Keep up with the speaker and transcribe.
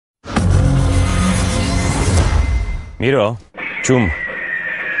Míro, čum.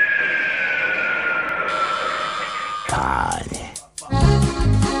 Páně.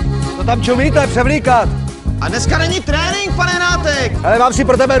 To tam čumíte, převlíkat. A dneska není trénink, pane Hnátek. Ale mám si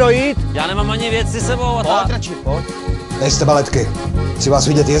pro tebe dojít? Já nemám ani věci sebou a tak. Pojď radši, pojď. Nejste baletky. Chci vás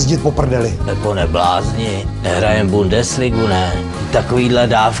vidět jezdit po prdeli. Nebo neblázni, nehrajem Bundesligu, ne. Takovýhle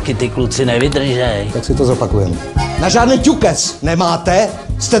dávky ty kluci nevydržej. Tak si to zopakujeme. Na žádný ťukes nemáte,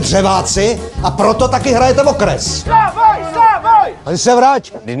 jste dřeváci a proto taky hrajete v okres. Stávoj! Ale se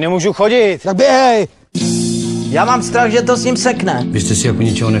vrať. Teď nemůžu chodit. Tak běhej. Já mám strach, že to s ním sekne. Vy jste si jako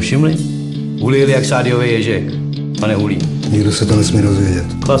ničeho nevšimli? Ulíli jak sádiový ježek. A neulí. Nikdo se to nesmí dozvědět.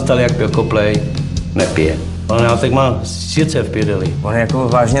 Chlastal jak pil koplej, nepije. Pan Hnátek má srdce v pědeli. On je jako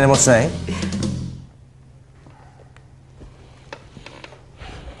vážně nemocnej?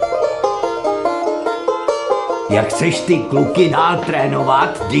 Jak chceš ty kluky dál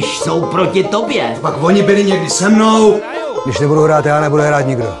trénovat, když jsou proti tobě? Pak oni byli někdy se mnou. Když nebudu hrát já, nebude hrát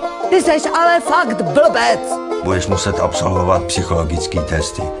nikdo. Ty seš ale fakt blbec. Budeš muset absolvovat psychologické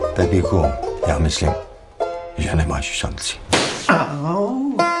testy. Pepíku, já myslím, že nemáš šanci.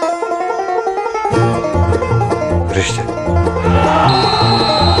 Hřiště.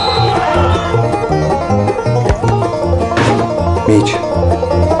 Míč.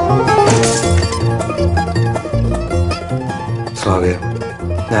 Slavě.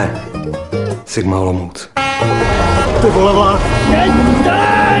 Ne. Sigma Olomouc. Ty vole vlá.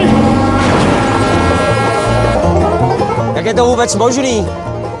 Jak je to vůbec možný?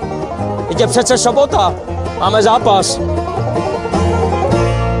 Teď je přece sobota. Máme zápas.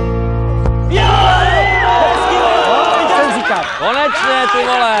 Konečně, ty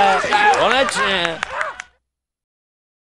vole! Konečně!